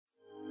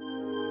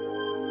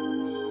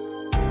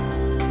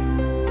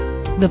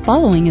The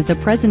following is a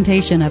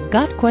presentation of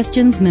Got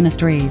Questions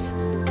Ministries.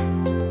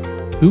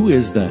 Who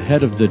is the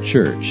head of the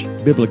church,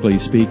 biblically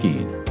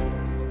speaking?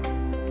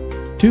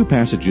 Two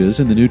passages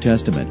in the New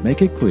Testament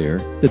make it clear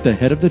that the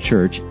head of the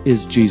church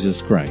is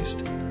Jesus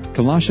Christ.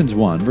 Colossians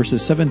 1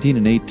 verses 17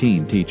 and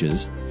 18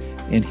 teaches,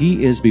 "And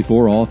he is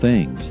before all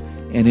things,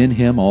 and in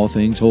him all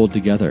things hold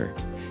together.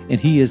 And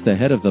he is the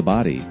head of the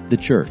body, the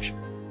church."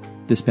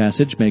 This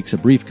passage makes a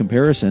brief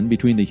comparison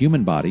between the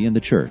human body and the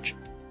church.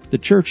 The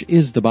church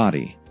is the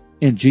body,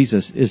 and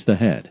Jesus is the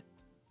head.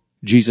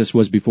 Jesus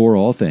was before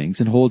all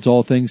things and holds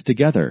all things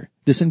together.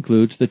 This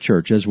includes the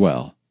church as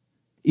well.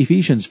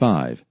 Ephesians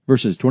 5,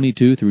 verses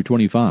 22 through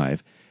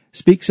 25,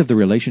 speaks of the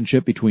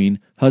relationship between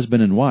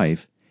husband and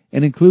wife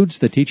and includes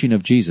the teaching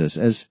of Jesus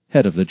as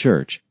head of the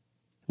church.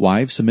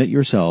 Wives, submit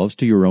yourselves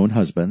to your own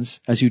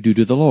husbands as you do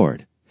to the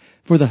Lord.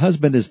 For the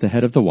husband is the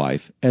head of the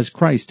wife, as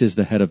Christ is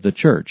the head of the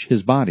church,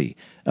 his body,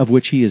 of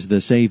which he is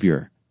the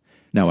Savior.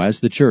 Now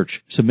as the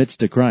church submits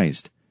to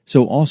Christ,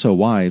 so also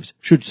wives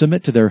should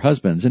submit to their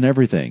husbands in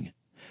everything.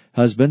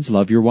 Husbands,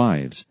 love your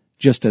wives,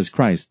 just as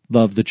Christ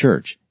loved the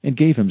church and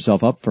gave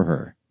himself up for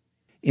her.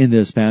 In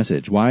this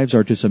passage, wives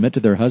are to submit to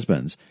their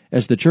husbands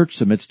as the church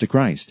submits to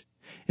Christ,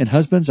 and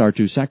husbands are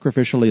to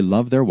sacrificially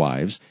love their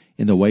wives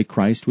in the way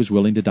Christ was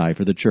willing to die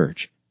for the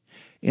church.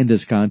 In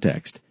this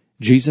context,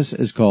 Jesus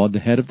is called the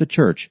head of the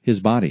church, his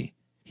body.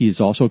 He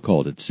is also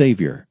called its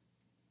Savior.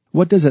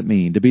 What does it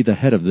mean to be the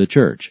head of the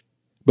church?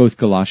 Both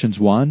Colossians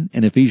 1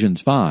 and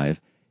Ephesians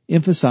 5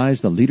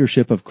 emphasize the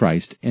leadership of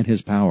Christ and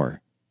his power.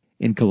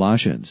 In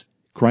Colossians,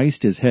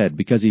 Christ is head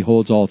because he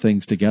holds all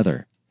things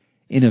together.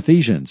 In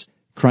Ephesians,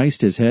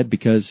 Christ is head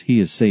because he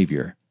is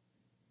Savior.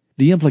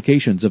 The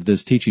implications of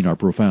this teaching are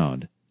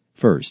profound.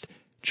 First,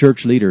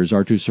 church leaders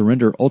are to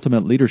surrender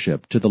ultimate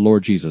leadership to the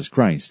Lord Jesus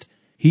Christ.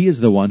 He is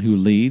the one who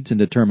leads and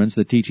determines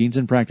the teachings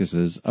and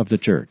practices of the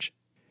church.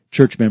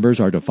 Church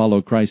members are to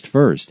follow Christ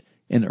first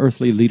and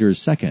earthly leaders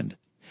second,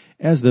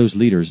 as those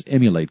leaders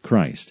emulate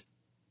Christ.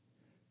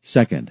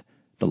 Second,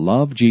 the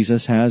love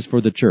Jesus has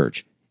for the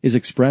church is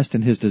expressed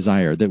in his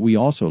desire that we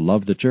also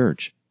love the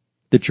church.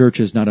 The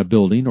church is not a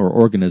building or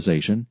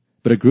organization,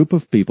 but a group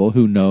of people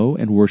who know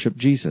and worship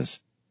Jesus.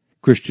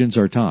 Christians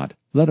are taught,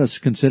 let us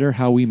consider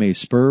how we may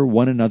spur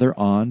one another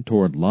on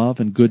toward love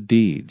and good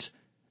deeds,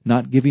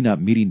 not giving up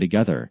meeting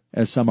together,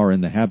 as some are in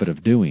the habit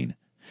of doing,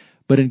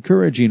 but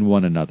encouraging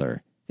one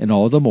another, and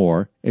all the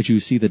more as you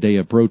see the day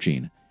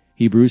approaching.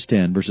 Hebrews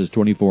 10 verses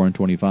 24 and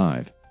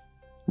 25.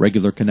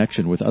 Regular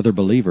connection with other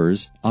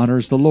believers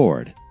honors the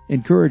Lord,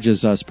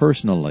 encourages us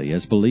personally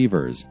as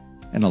believers,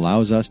 and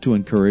allows us to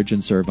encourage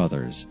and serve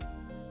others.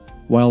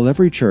 While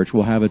every church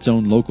will have its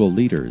own local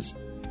leaders,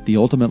 the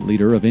ultimate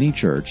leader of any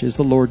church is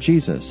the Lord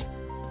Jesus.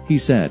 He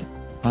said,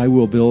 "I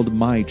will build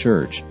my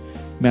church."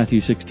 Matthew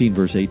 16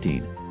 verse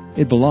 18.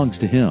 It belongs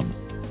to him.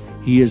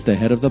 He is the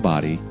head of the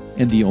body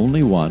and the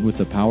only one with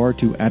the power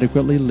to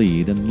adequately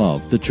lead and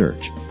love the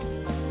church.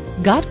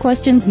 Got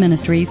Questions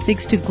Ministry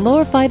seeks to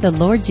glorify the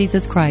Lord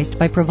Jesus Christ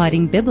by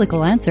providing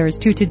biblical answers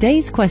to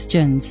today's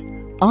questions.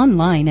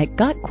 Online at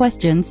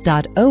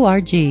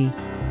gotquestions.org.